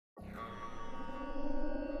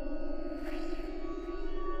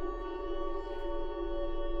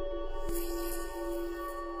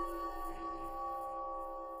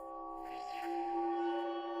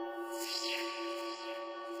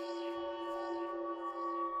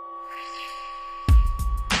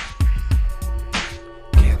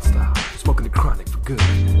felt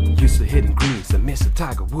good. Used to hitting greens and miss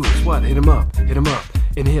Tiger Woods. What? Hit 'em up,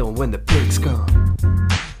 inhale when the pigs come.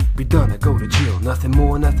 Be done, I go to jail. Nothing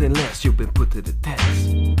more, nothing less. You've been put to the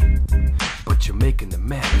test, but you're making a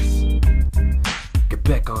mess. Get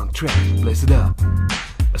back on track, blaze it up.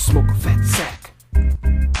 Smoke a fat sack.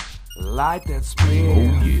 Light that spliff.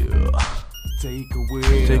 Oh yeah. Take a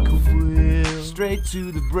whiff. Take a whiff. Straight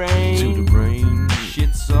to the brain. To the brain.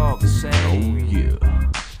 Shit's all the same. Oh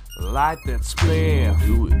yeah. Light that spliff.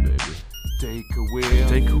 Do it, baby. Take a whiff.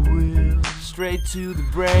 Take a whiff. Straight to the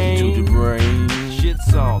brain. To the brain.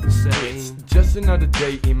 Shit's all the same. It's just another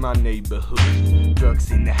day in my neighborhood.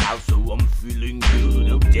 Drugs in the house, so I'm feeling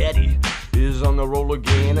good. Oh, daddy is on the roll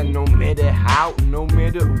again, and no matter how, no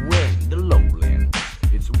matter when, the lowland,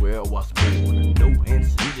 it's where I was born. No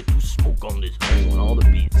hands needed to smoke on this horn. All the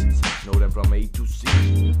beats, know them from A to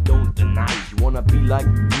C. Don't deny it, you wanna be like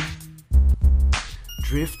me.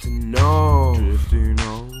 Drifting on. Drifting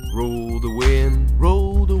on. Roll the wind.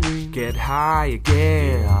 Roll the wind. Get high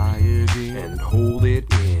again. Get high again. And hold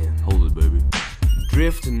it in. Hold it, baby.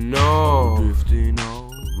 Drifting on. Drifting on.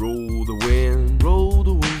 Roll the wind. Roll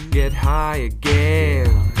the wind. Get high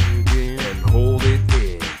again. And hold it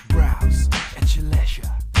in. Browse at your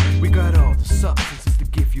leisure. We got all the substances to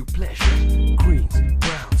give you pleasure. Greens,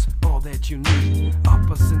 browns, all that you need.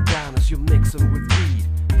 Uppers and downers, you'll mix them with weed.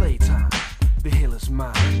 Playtime, the hill is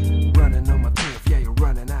mine. Running on my turf, yeah, you're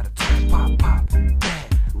running out of time. Pop, pop, bang,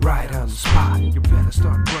 right on the spot. You better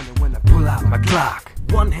start running when I pull out my Glock.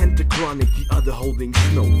 One hand to chronic, the other holding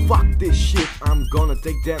snow. Fuck this shit, I'm gonna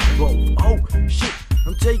take that both. Oh shit,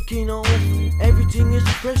 I'm taking off. Everything is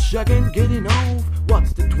fresh, I can't get it off.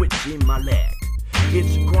 What's the twitch in my leg?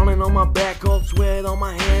 It's crawling on my back, all sweat on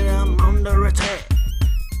my head, I'm under attack.